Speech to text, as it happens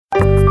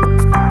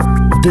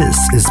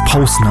This is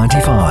Pulse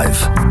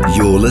 95.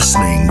 You're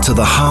listening to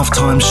the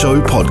Halftime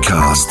Show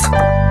podcast.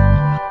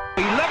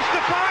 He lifts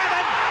the fire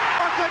and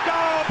what a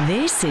goal!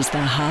 This is the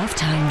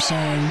Halftime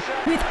Show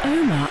with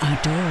Omar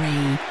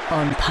Adori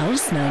on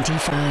Pulse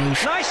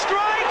 95. Nice strike!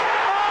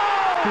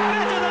 Oh,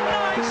 better than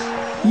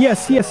nice!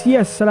 Yes.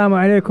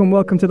 Assalamu alaikum.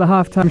 Welcome to the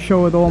Halftime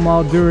Show with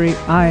Omar Adori.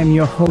 I am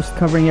your host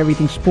covering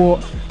everything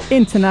sport,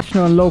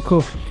 international and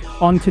local.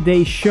 On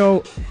today's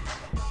show,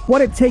 what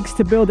it takes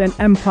to build an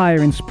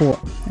empire in sport,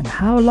 and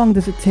how long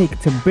does it take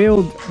to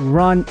build,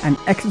 run and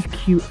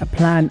execute a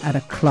plan at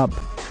a club.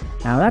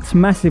 Now that's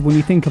massive when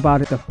you think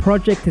about it. The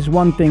project is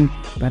one thing,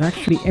 but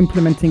actually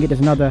implementing it is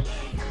another.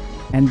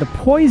 And the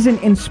poison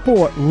in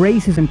sport,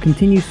 racism,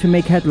 continues to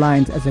make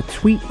headlines as a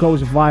tweet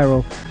goes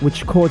viral,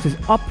 which causes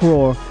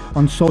uproar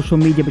on social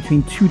media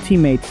between two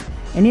teammates.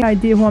 Any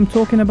idea who I'm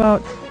talking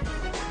about?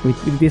 We'll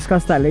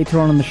discuss that later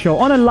on the show.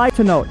 On a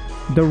lighter note,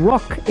 The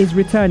Rock is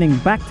returning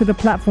back to the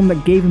platform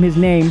that gave him his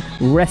name,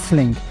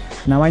 wrestling.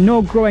 Now I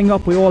know growing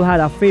up we all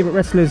had our favorite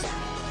wrestlers.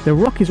 The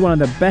Rock is one of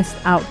the best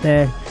out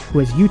there who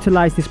has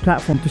utilized this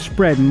platform to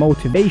spread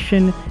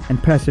motivation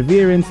and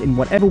perseverance in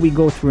whatever we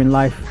go through in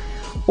life.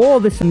 All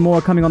this and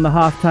more coming on the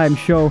Halftime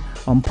Show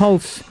on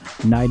Pulse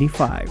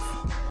 95.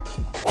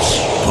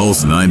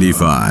 Pulse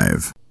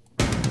 95.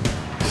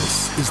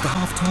 This is the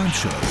Halftime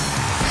Show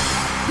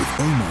with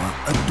Omar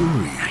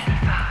Adori.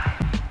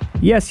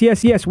 Yes.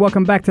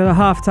 Welcome back to the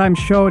Halftime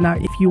Show. Now,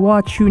 if you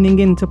are tuning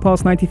in to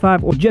Pulse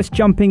 95 or just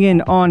jumping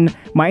in on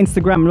my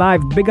Instagram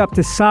Live, big up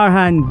to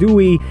Sarhan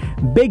Dewey.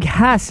 Big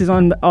Hass is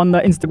on the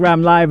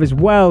Instagram Live as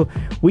well.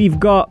 We've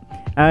got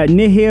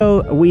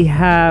Nihil, we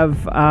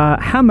have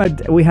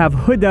Hamad, we have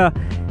Huda.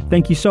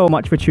 Thank you so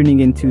much for tuning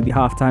in to the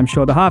Halftime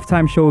Show. The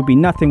Halftime Show would be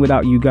nothing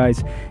without you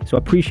guys, so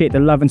appreciate the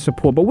love and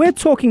support. But we're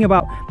talking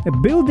about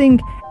building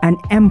an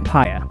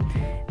empire.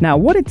 Now,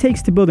 what it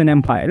takes to build an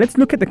empire. Let's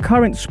look at the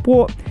current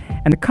sport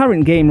and the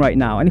current game right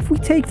now. And if we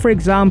take, for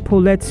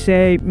example, let's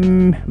say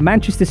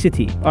Manchester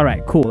City. All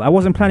right, cool. I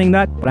wasn't planning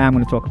that, but I am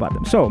going to talk about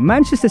them. So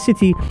Manchester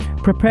City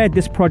prepared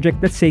this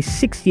project, let's say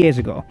 6 years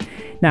ago.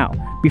 Now,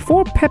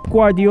 before Pep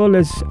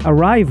Guardiola's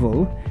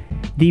arrival,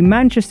 the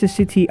Manchester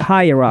City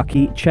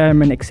hierarchy,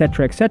 chairman,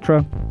 etc.,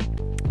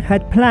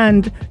 had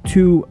planned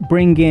to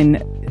bring in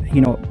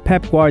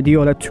Pep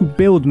Guardiola to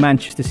build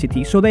Manchester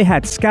City. So they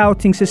had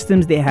scouting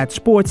systems, they had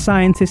sports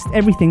scientists,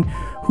 everything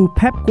who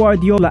Pep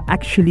Guardiola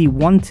actually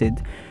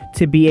wanted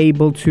to be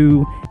able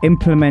to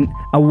implement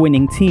a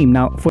winning team.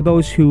 Now, for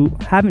those who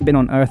haven't been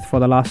on earth for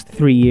the last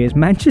 3 years,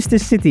 Manchester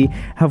City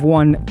have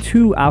won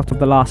 2 out of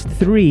the last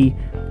 3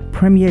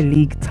 Premier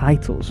League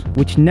titles,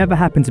 which never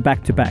happens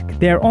back to back.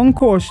 They're on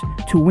course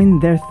to win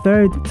their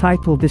 3rd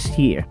title this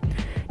year.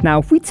 Now,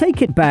 if we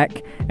take it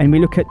back and we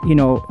look at,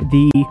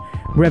 the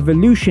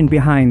revolution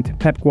behind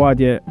Pep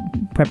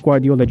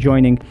Guardiola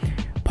joining,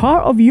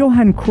 part of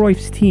Johan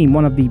Cruyff's team,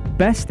 one of the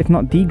best, if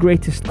not the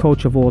greatest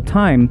coach of all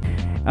time,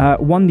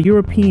 won the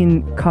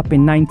European Cup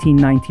in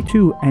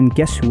 1992, and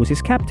guess who was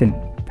his captain?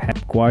 Pep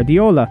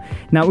Guardiola.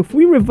 Now, if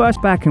we reverse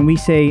back and we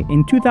say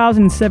in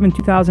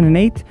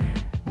 2007-2008,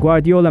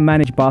 Guardiola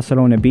managed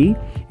Barcelona B.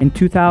 In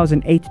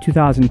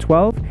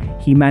 2008-2012,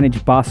 he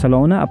managed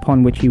Barcelona,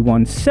 upon which he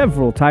won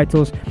several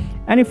titles.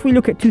 And if we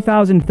look at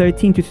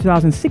 2013 to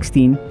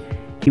 2016,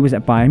 he was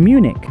at Bayern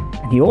Munich,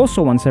 and he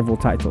also won several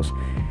titles.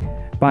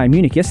 Bayern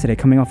Munich yesterday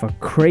coming off a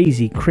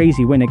crazy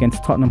win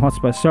against Tottenham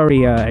Hotspur.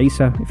 Sorry,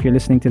 Isa, if you're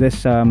listening to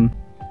this.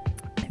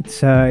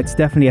 It's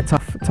definitely a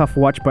tough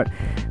watch, but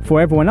for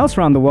everyone else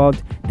around the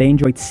world, they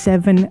enjoyed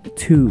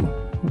 7-2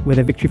 with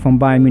a victory from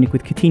Bayern Munich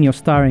with Coutinho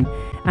starring,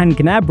 and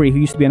Gnabry, who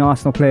used to be an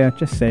Arsenal player,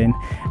 just saying.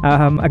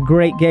 A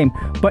great game.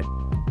 But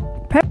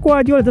Pep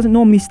Guardiola doesn't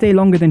normally stay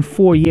longer than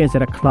 4 years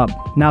at a club.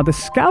 Now, the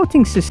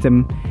scouting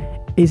system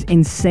is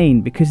insane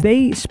because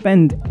they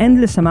spend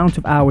endless amount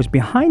of hours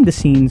behind the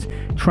scenes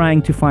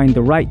trying to find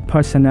the right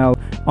personnel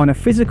on a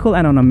physical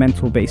and on a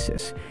mental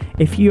basis.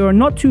 If you're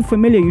not too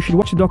familiar, you should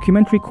watch a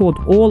documentary called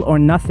All or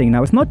Nothing.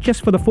 Now, it's not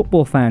just for the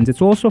football fans,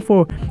 it's also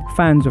for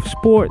fans of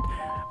sport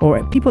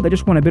or people that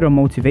just want a bit of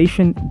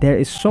motivation. There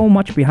is so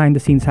much behind the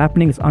scenes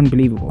happening, it's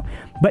unbelievable.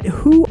 But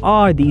who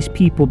are these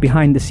people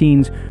behind the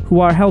scenes who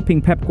are helping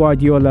Pep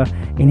Guardiola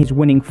in his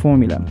winning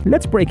formula?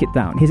 Let's break it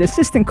down. His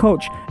assistant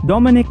coach,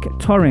 Dominic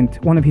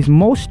Torrent, one of his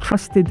most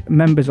trusted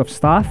members of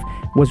staff,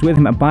 was with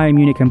him at Bayern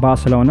Munich and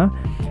Barcelona.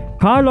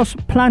 Carlos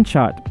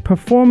Planchart,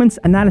 performance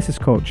analysis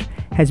coach,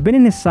 has been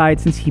in his side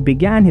since he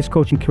began his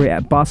coaching career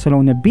at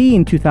Barcelona B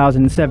in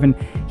 2007.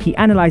 He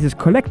analyzes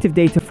collective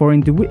data for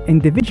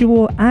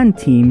individual and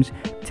teams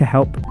to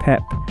help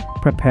Pep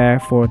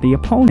prepare for the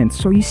opponents.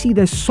 So you see,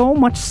 there's so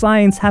much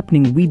science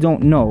happening we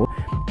don't know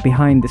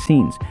behind the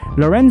scenes.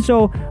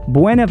 Lorenzo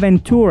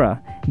Buenaventura,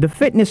 the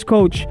fitness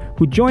coach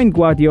who joined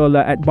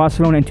Guardiola at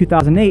Barcelona in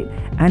 2008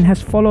 and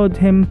has followed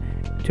him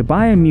to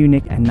Bayern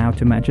Munich and now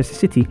to Manchester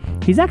City.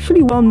 He's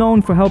actually well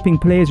known for helping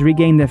players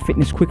regain their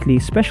fitness quickly,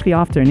 especially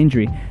after an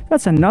injury.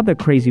 That's another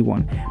crazy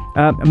one.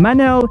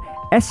 Manel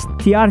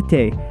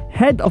Estiarte,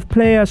 head of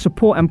player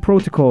support and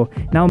protocol.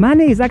 Now,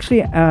 Mane is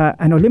actually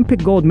an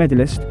Olympic gold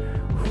medalist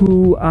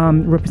who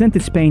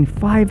represented Spain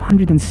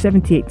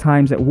 578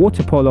 times at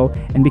water polo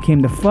and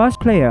became the first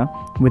player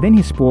within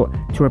his sport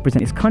to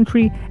represent his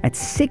country at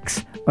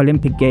 6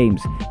 Olympic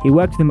Games. He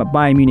worked with him at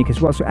Bayern Munich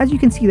as well. So as you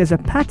can see, there's a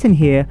pattern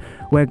here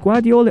where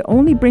Guardiola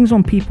only brings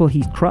on people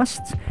he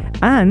trusts,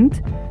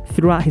 and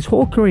throughout his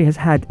whole career has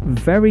had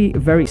very,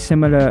 very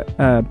similar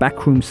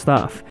backroom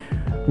staff.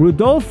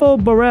 Rodolfo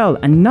Borrell,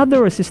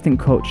 another assistant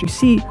coach. You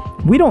see,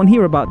 we don't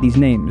hear about these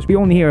names. We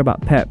only hear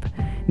about Pep.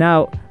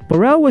 Now,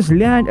 Borrell was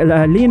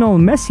Lionel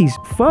Messi's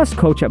first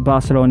coach at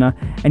Barcelona,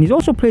 and he's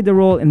also played a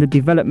role in the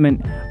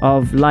development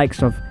of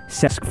likes of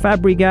Cesc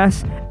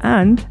Fabregas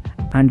and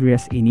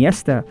Andres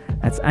Iniesta.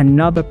 That's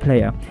another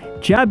player.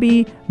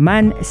 Javi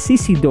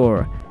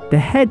Mancisidor, the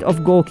head of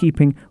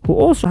goalkeeping, who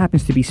also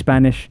happens to be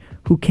Spanish,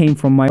 who came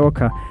from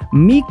Mallorca.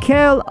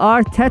 Mikel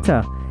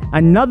Arteta,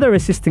 another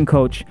assistant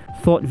coach,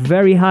 thought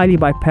very highly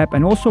by Pep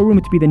and also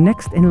rumored to be the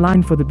next in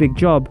line for the big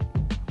job.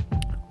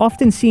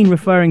 Often seen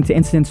referring to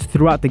incidents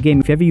throughout the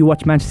game. If ever you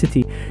watch Manchester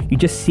City, you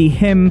just see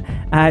him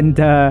and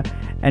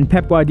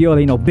Pep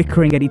Guardiola,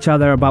 bickering at each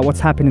other about what's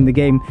happened in the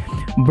game.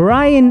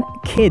 Brian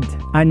Kidd,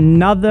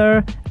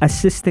 another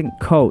assistant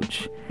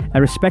coach, a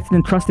respected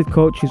and trusted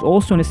coach who's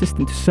also an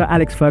assistant to Sir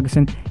Alex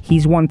Ferguson.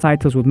 He's won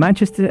titles with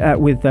Manchester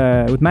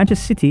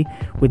City,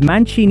 with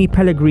Mancini,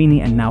 Pellegrini,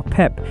 and now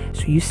Pep.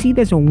 So you see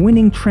there's a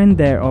winning trend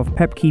there of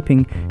Pep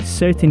keeping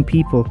certain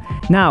people.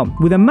 Now,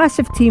 with a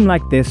massive team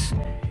like this,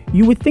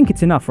 you would think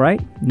it's enough,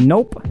 right?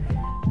 Nope.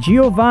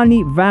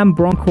 Giovanni Van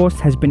Bronckhorst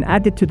has been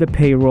added to the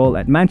payroll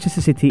at Manchester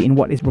City in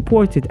what is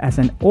reported as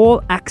an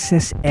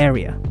all-access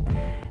area.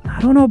 I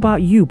don't know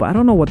about you, but I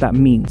don't know what that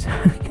means.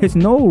 There's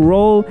no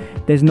role,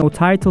 there's no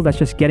title, that's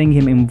just getting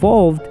him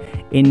involved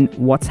in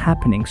what's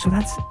happening. So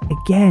that's,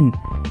 again,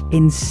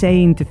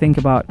 insane to think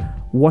about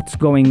what's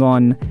going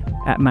on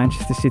at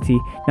Manchester City.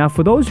 Now,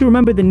 for those who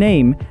remember the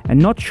name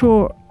and not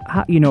sure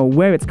how,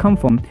 where it's come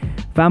from,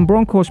 Van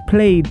Bronckhorst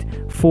played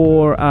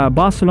for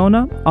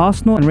Barcelona,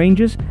 Arsenal and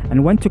Rangers,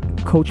 and went to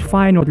coach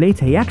Feyenoord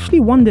later. He actually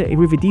won the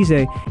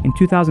Eredivisie in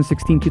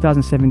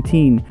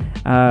 2016-2017,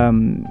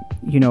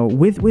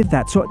 with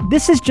that. So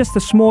this is just a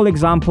small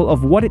example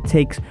of what it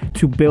takes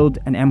to build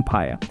an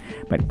empire.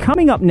 But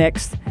coming up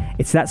next,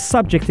 it's that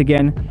subject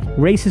again.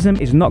 Racism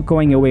is not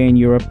going away in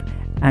Europe.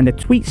 And the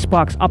tweet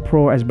sparks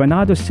uproar as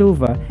Bernardo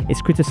Silva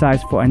is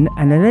criticized for an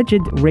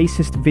alleged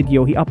racist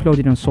video he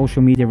uploaded on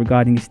social media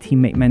regarding his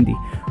teammate Mendy.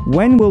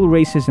 When will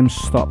racism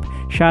stop?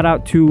 Shout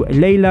out to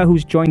Layla,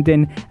 who's joined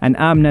in, and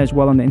Amna as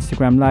well on the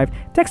Instagram Live.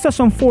 Text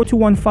us on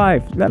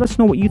 4215. Let us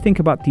know what you think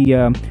about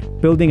the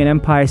Building an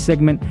Empire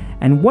segment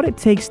and what it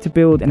takes to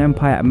build an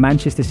empire at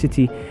Manchester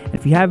City. And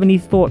if you have any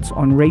thoughts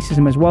on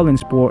racism as well in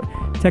sport,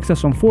 text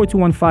us on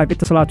 4215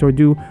 Itasalat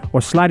Urdu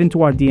or slide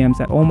into our DMs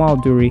at Omar Al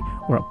Duri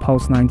or at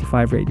Pulse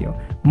 95 Radio.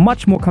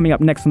 Much more coming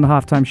up next on the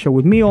Halftime Show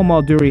with me, Omar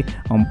Al Duri,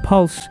 on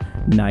Pulse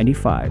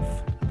 95.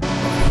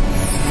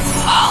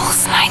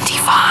 Pulse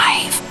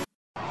 95.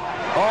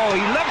 Oh,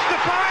 he loves the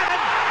fire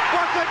and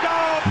what a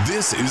goal!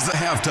 This is the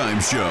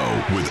Halftime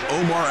Show with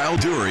Omar Al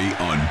Duri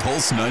on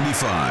Pulse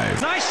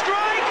 95. Nice strike!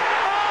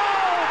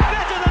 Oh,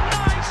 better than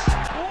nice!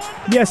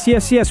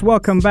 Yes.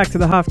 Welcome back to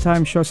the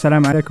Halftime Show.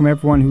 Salam alaikum,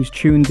 everyone who's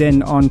tuned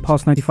in on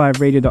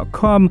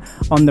Pulse95Radio.com,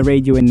 on the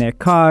radio in their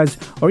cars,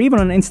 or even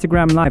on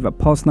Instagram Live at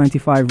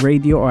Pulse95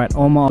 Radio or at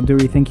Omar Al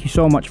Duri. Thank you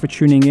so much for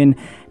tuning in.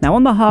 Now,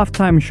 on the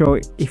Halftime Show,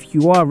 if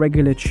you are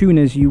regular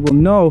tuners, you will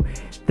know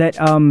that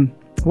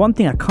one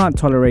thing I can't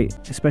tolerate,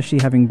 especially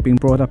having been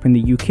brought up in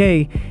the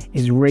UK,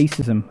 is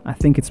racism. I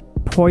think it's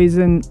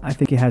poison. I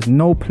think it has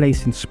no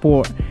place in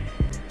sport.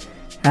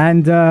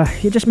 And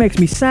it just makes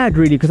me sad,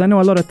 really, because I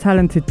know a lot of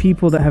talented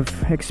people that have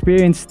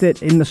experienced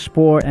it in the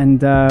sport.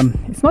 And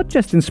it's not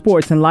just in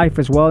sport, it's in life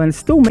as well. And it's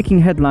still making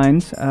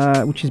headlines,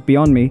 which is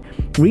beyond me.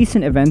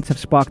 Recent events have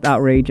sparked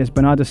outrage as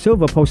Bernardo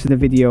Silva posted a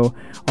video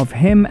of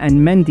him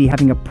and Mendy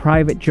having a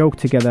private joke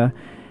together.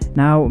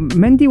 Now,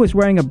 Mendy was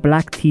wearing a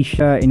black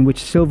t-shirt in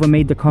which Silva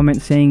made the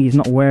comment saying he's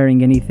not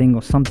wearing anything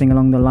or something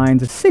along the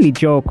lines. A silly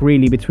joke,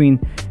 really, between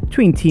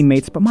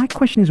teammates. But my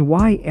question is,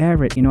 why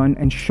air it,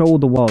 and show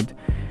the world?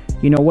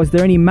 Was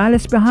there any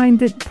malice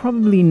behind it?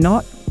 Probably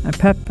not.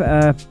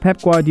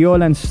 Pep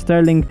Guardiola and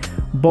Sterling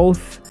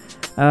both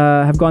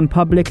have gone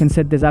public and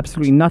said there's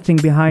absolutely nothing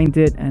behind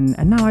it. And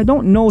now I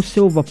don't know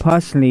Silva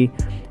personally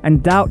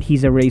and doubt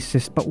he's a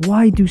racist, but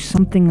why do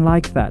something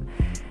like that?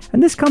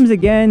 And this comes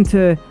again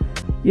to,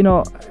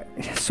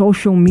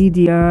 social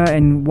media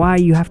and why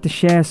you have to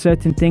share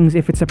certain things.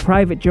 If it's a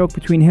private joke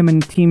between him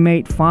and a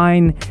teammate,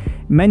 fine.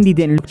 Mendy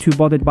didn't look too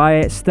bothered by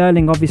it.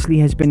 Sterling obviously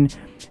has been,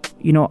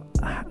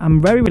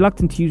 I'm very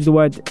reluctant to use the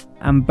word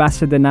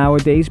ambassador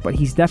nowadays, but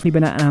he's definitely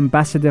been an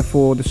ambassador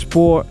for the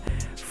sport,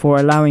 for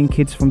allowing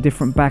kids from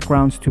different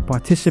backgrounds to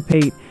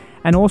participate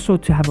and also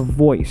to have a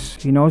voice,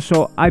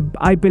 So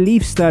I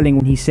believe Sterling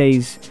when he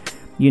says,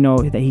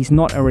 that he's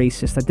not a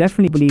racist. I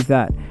definitely believe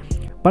that.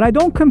 But I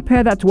don't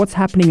compare that to what's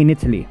happening in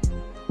Italy,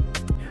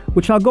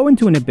 which I'll go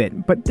into in a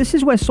bit. But this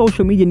is where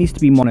social media needs to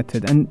be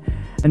monitored. And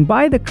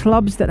by the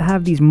clubs that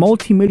have these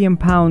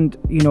multi-million-pound,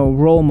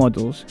 role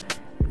models,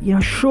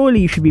 surely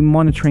you should be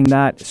monitoring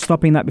that,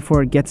 stopping that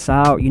before it gets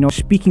out,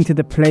 speaking to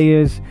the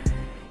players.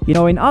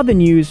 In other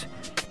news,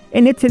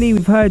 in Italy,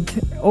 we've heard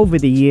over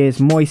the years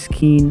Moise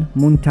Kean,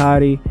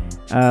 Montari,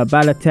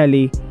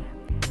 Balotelli,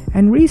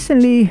 and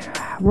recently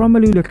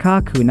Romelu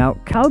Lukaku. Now,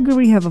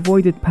 Cagliari have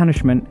avoided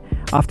punishment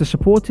after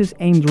supporters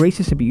aimed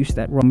racist abuse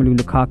at Romelu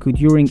Lukaku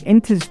during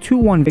Inter's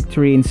 2-1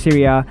 victory in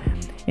Serie A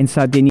in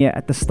Sardinia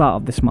at the start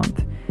of this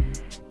month.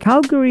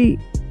 Cagliari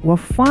were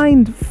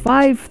fined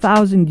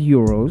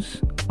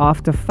 €5,000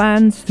 after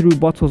fans threw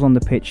bottles on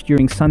the pitch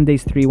during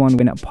Sunday's 3-1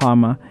 win at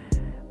Parma,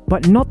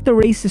 but not the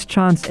racist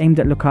chants aimed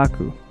at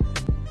Lukaku.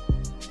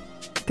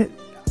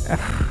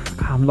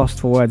 I'm lost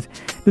for words.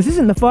 This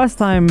isn't the first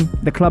time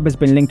the club has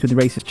been linked with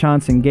racist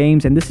chants in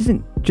games, and this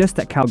isn't just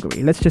at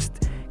Cagliari. Let's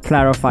just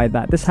clarify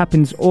that. This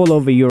happens all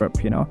over Europe,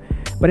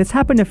 but it's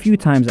happened a few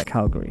times at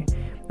Cagliari.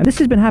 And this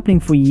has been happening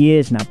for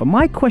years now. But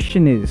my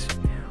question is,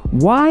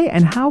 why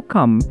and how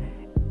come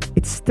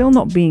it's still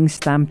not being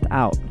stamped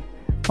out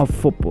of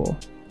football?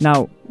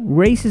 Now,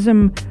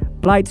 racism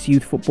blights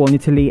youth football in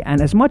Italy,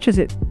 and as much as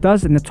it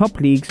does in the top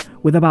leagues,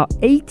 with about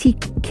 80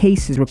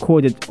 cases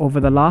recorded over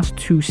the last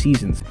 2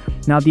 seasons.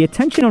 Now, the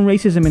attention on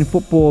racism in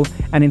football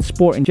and in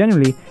sport in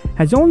generally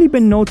has only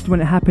been noted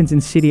when it happens in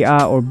Serie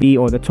A or B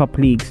or the top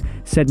leagues,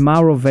 said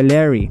Mauro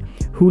Valeri,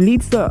 who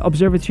leads the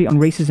Observatory on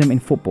Racism in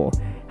Football.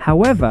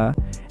 However,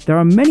 there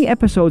are many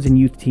episodes in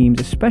youth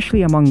teams,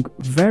 especially among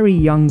very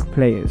young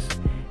players.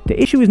 The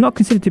issue is not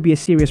considered to be a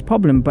serious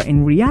problem, but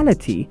in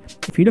reality,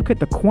 if you look at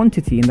the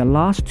quantity in the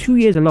last 2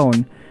 years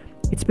alone,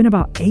 it's been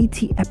about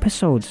 80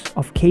 episodes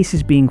of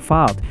cases being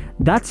filed.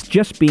 That's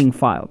just being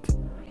filed.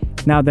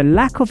 Now, the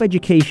lack of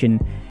education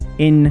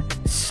in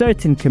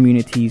certain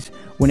communities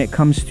when it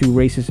comes to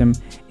racism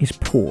is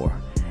poor.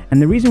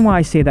 And the reason why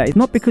I say that is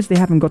not because they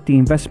haven't got the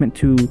investment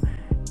to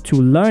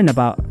learn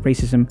about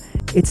racism,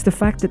 it's the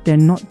fact that they're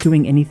not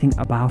doing anything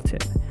about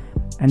it.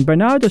 And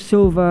Bernardo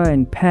Silva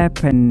and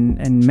Pep and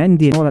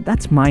Mendy and all that,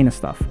 that's minor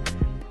stuff.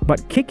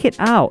 But kick it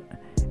out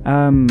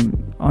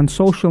on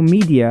social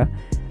media,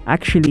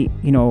 actually,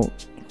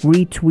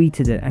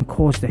 retweeted it and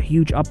caused a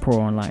huge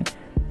uproar online.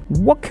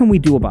 What can we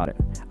do about it?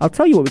 I'll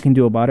tell you what we can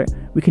do about it.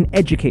 We can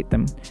educate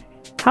them.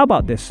 How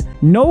about this?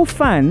 No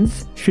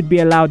fans should be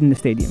allowed in the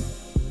stadium.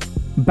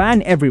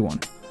 Ban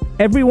everyone.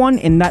 Everyone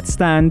in that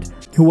stand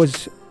who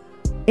was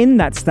in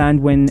that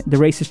stand when the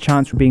racist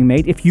chants were being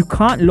made. If you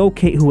can't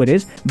locate who it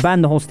is,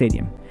 ban the whole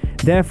stadium.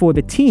 Therefore,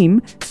 the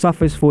team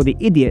suffers for the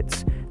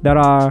idiots that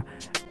are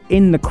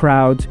in the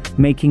crowd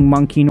making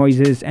monkey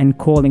noises and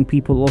calling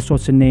people all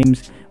sorts of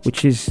names,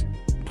 which is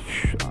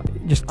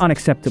just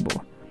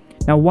unacceptable.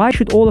 Now, why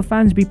should all the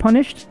fans be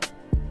punished?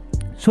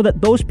 So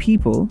that those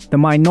people, the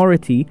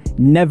minority,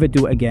 never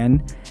do it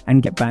again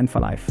and get banned for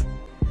life.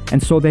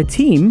 And so their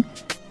team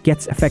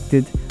gets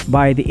affected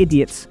by the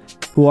idiots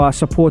who are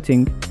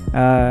supporting,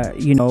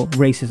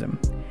 racism.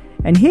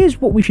 And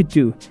here's what we should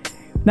do.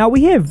 Now, we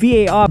hear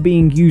VAR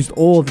being used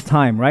all the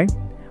time, right?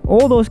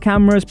 All those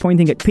cameras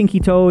pointing at pinky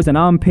toes and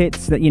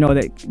armpits that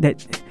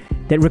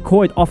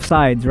record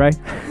offsides, right?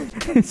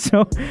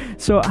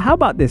 So how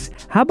about this?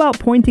 How about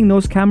pointing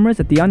those cameras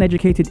at the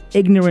uneducated,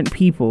 ignorant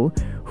people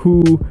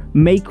who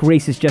make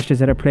racist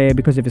gestures at a player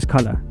because of his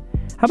color?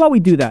 How about we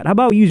do that? How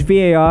about we use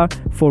VAR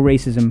for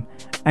racism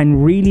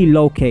and really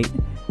locate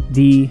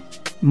the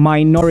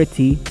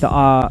minority that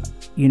are,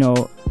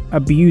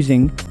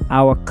 abusing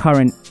our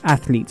current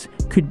athletes?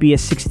 Could be a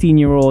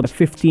 16-year-old, a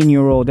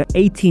 15-year-old, an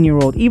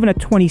 18-year-old, even a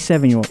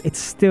 27-year-old. It's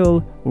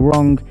still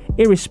wrong,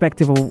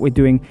 irrespective of what we're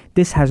doing.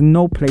 This has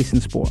no place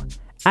in sport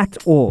at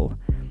all.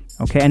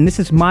 Okay, and this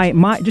is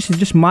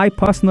just my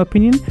personal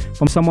opinion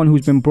from someone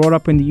who's been brought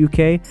up in the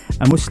UK,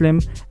 a Muslim,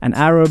 an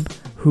Arab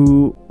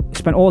who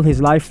spent all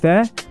his life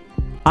there.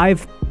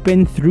 I've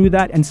been through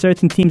that in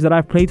certain teams that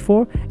I've played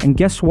for, and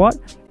guess what?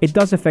 It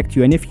does affect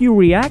you. And if you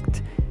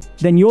react,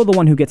 then you're the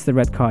one who gets the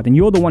red card, and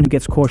you're the one who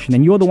gets cautioned,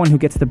 and you're the one who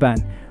gets the ban.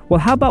 Well,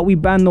 how about we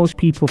ban those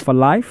people for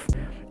life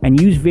and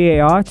use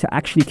VAR to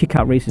actually kick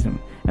out racism?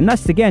 And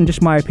that's, again,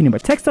 just my opinion.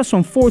 But text us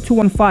on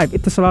 4215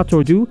 Ittasalat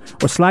Urdu,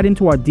 or slide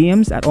into our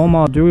DMs at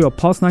Omar Al-Duri or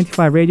Pulse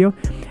 95 Radio,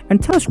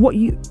 and tell us what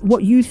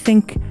you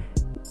think,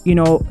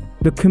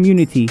 the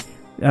community,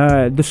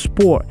 the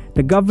sport,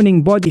 the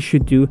governing body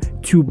should do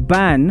to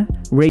ban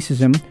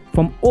racism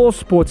from all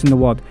sports in the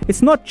world.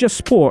 It's not just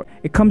sport.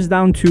 It comes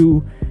down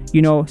to,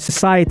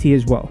 society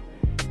as well.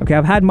 Okay,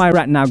 I've had my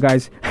rant now,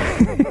 guys.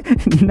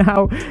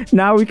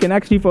 now we can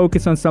actually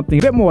focus on something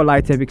a bit more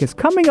lighter, because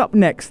coming up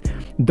next,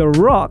 The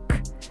Rock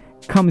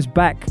comes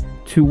back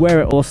to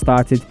where it all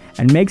started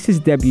and makes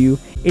his debut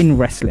in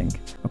wrestling.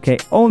 Okay,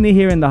 only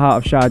here in the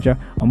heart of Sharjah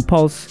on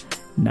Pulse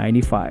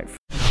 95.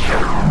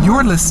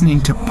 You're listening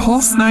to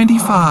Pulse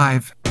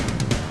 95.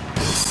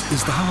 This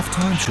is the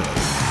Halftime Show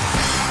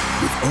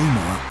with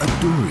Omar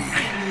Al-Duri.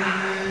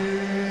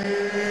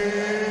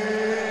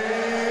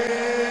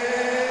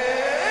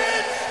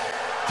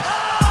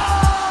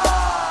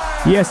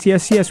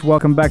 Yes.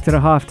 Welcome back to the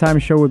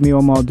Halftime Show with me,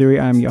 Omar Al-Duri.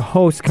 I'm your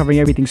host, covering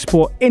everything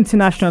sport,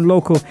 international and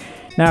local.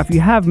 Now, if you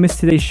have missed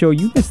today's show,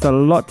 you missed a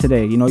lot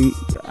today. You know,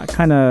 I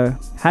kind of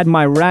had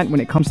my rant when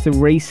it comes to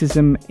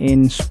racism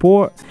in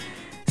sport.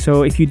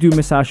 So if you do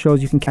miss our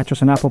shows, you can catch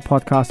us on Apple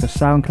Podcasts or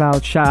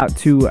SoundCloud. Shout out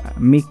to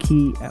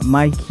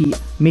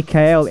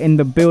Mikael in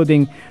the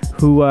building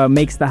who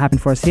makes that happen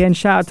for us here. And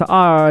shout out to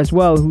R as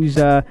well, who's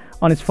on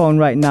his phone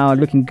right now,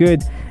 looking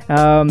good.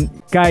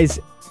 Guys,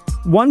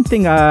 one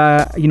thing,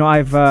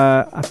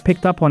 I've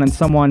picked up on, and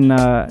someone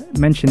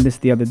mentioned this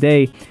the other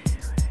day.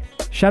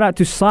 Shout out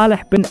to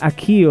Saleh bin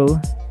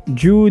Akil,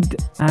 Jude,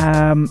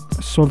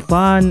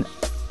 Sultan,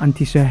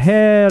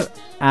 Anti-Suhair,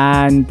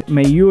 and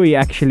Mayuri,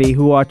 actually,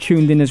 who are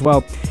tuned in as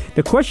well.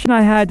 The question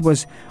I had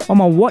was,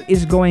 Omar, what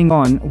is going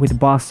on with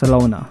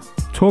Barcelona?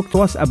 Talk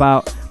to us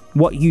about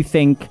what you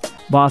think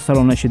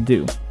Barcelona should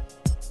do.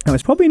 Now,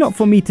 it's probably not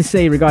for me to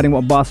say regarding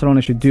what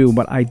Barcelona should do,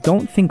 but I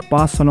don't think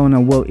Barcelona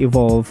will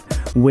evolve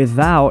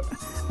without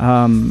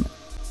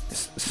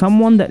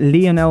someone that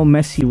Lionel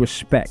Messi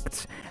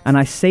respects. And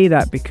I say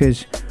that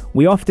because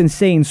we often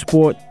say in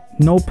sport,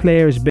 no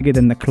player is bigger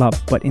than the club.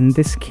 But in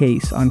this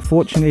case,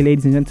 unfortunately,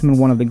 ladies and gentlemen,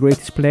 one of the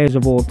greatest players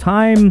of all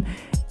time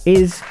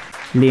is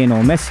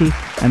Lionel Messi,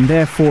 and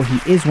therefore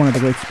he is one of the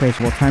greatest players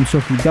of all time. So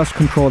he does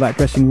control that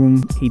dressing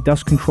room. He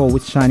does control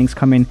which signings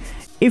come in.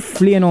 If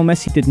Lionel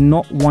Messi did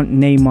not want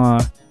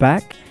Neymar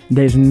back,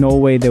 there's no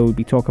way there would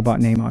be talk about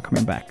Neymar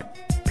coming back,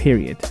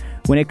 period.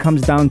 When it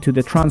comes down to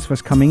the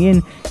transfers coming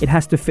in, it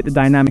has to fit the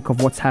dynamic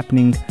of what's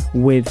happening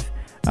with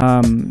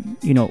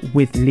Lionel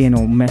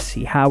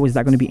Messi. How is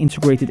that going to be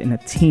integrated in a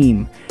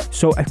team?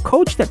 So a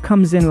coach that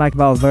comes in like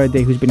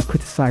Valverde, who's been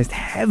criticized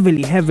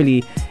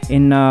heavily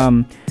in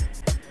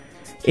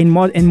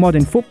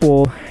modern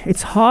football,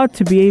 it's hard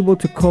to be able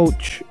to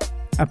coach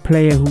a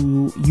player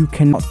who you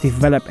cannot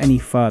develop any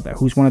further,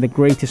 who's one of the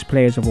greatest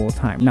players of all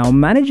time. Now,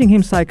 managing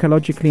him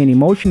psychologically and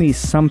emotionally is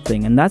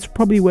something, and that's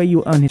probably where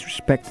you earn his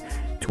respect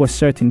to a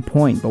certain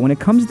point. But when it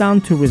comes down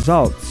to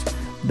results,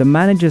 the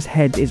manager's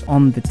head is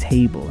on the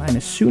table. And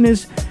as soon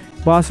as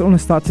Barcelona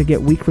start to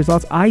get weak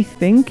results, I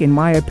think, in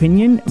my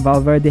opinion,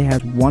 Valverde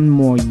has one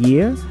more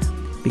year,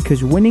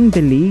 because winning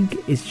the league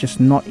is just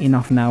not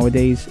enough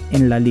nowadays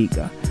in La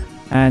Liga.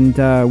 And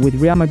with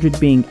Real Madrid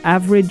being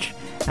average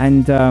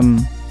and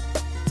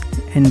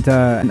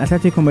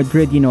Atletico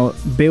Madrid,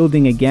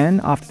 building again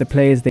after the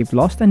players they've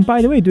lost, and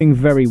by the way, doing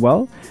very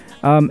well,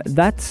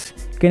 that's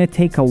going to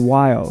take a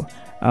while,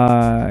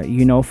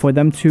 for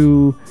them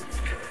to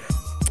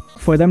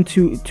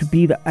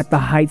be at the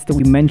heights that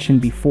we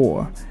mentioned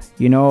before.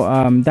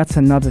 That's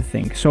another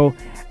thing. So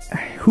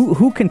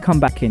who can come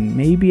back in?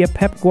 Maybe a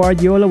Pep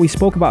Guardiola. We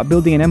spoke about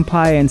building an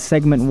empire in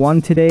segment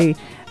 1 today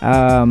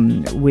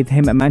with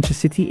him at Manchester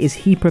City. Is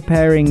he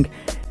preparing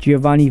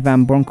Giovanni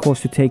Van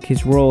Bronckhorst to take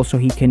his role so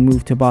he can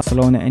move to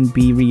Barcelona and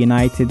be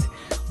reunited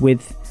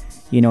with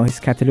his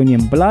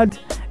Catalonian blood?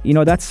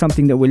 That's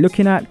something that we're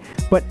looking at.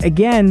 But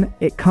again,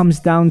 it comes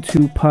down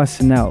to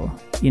personnel.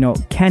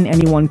 Can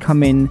anyone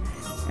come in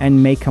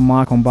and make a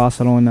mark on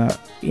Barcelona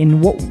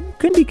in what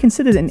could be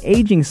considered an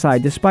aging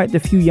side, despite the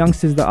few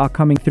youngsters that are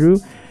coming through?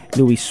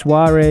 Luis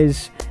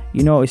Suarez,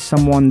 is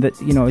someone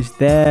that, is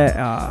there.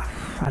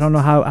 I don't know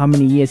how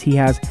many years he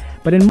has.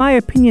 But in my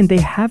opinion, they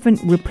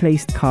haven't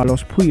replaced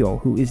Carlos Puyol,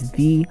 who is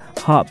the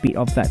heartbeat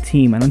of that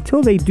team. And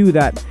until they do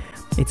that,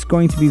 it's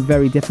going to be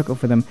very difficult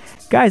for them.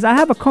 Guys, I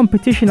have a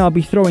competition I'll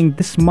be throwing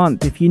this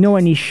month. If you know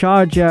any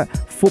Sharjah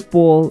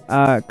Football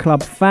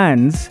Club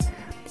fans,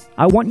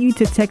 I want you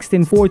to text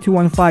in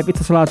 4215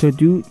 Itasalatu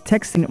do,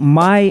 text in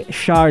my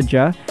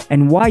Sharjah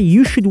and why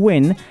you should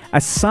win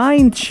a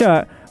signed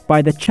shirt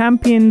by the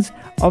champions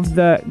of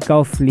the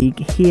Gulf League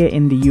here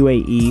in the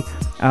UAE.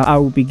 I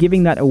will be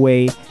giving that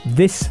away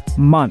this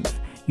month.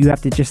 You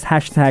have to just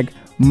hashtag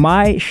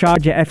my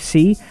Sharjah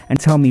FC and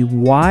tell me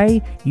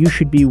why you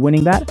should be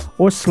winning that,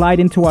 or slide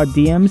into our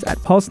DMs at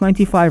Pulse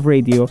 95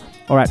 Radio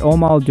or at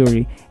Omar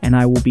Al-Duri, and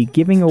I will be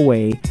giving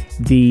away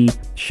the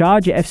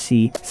Sharjah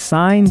FC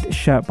signed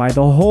shirt by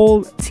the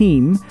whole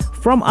team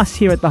from us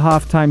here at the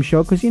Halftime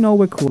Show, because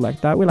we're cool like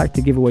that. We like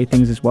to give away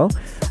things as well.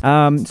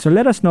 So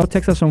let us know.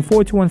 Text us on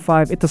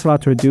 4215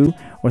 Itasalatu do,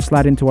 or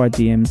slide into our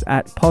DMs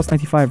at Pulse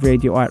 95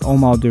 Radio or at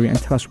Omar Al-Duri and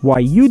tell us why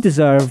you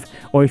deserve,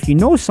 or if you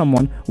know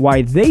someone,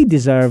 why they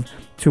deserve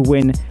to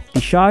win the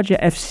Sharjah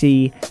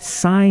FC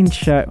signed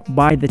shirt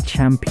by the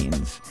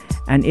champions.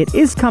 And it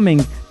is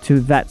coming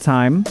to that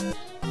time,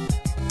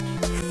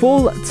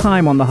 full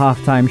time on the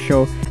Halftime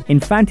Show. In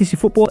fantasy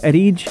football,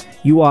 Arij,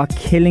 you are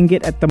killing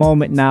it at the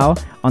moment now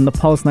on the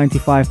Pulse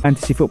 95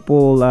 fantasy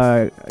football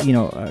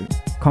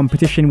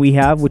competition we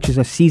have, which is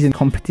a season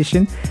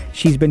competition.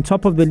 She's been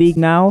top of the league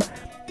now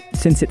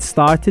since it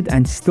started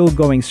and still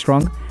going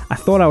strong. I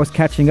thought I was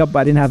catching up, but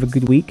I didn't have a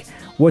good week.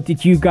 What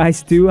did you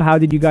guys do? How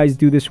did you guys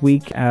do this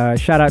week?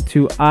 Shout out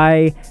to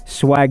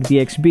Swag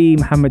DXB,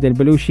 Mohammed El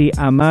Balushi,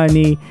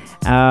 Amani,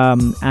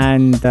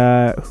 and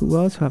who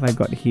else have I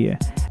got here?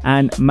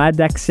 And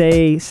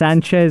Madaxe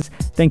Sanchez,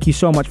 thank you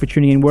so much for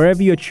tuning in.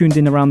 Wherever you're tuned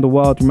in around the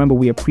world, remember,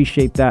 we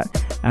appreciate that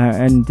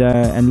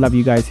and love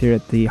you guys here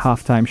at the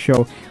Halftime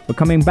Show. We're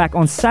coming back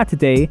on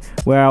Saturday,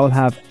 where I'll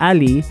have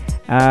Ali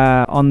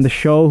on the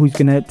show, who's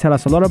going to tell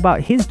us a lot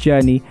about his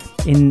journey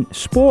in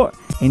sport,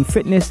 in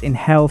fitness, in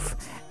health,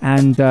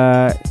 and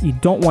you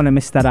don't want to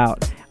miss that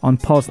out on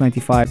Pulse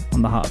 95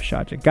 on the Heart of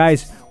Sharjah.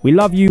 Guys, we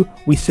love you,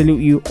 we salute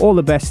you, all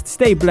the best,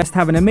 stay blessed,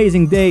 have an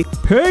amazing day,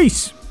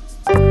 peace!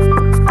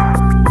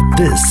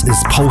 This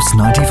is Pulse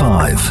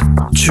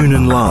 95. Tune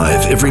in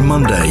live every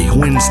Monday,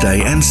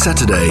 Wednesday and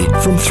Saturday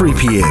from 3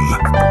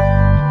 p.m.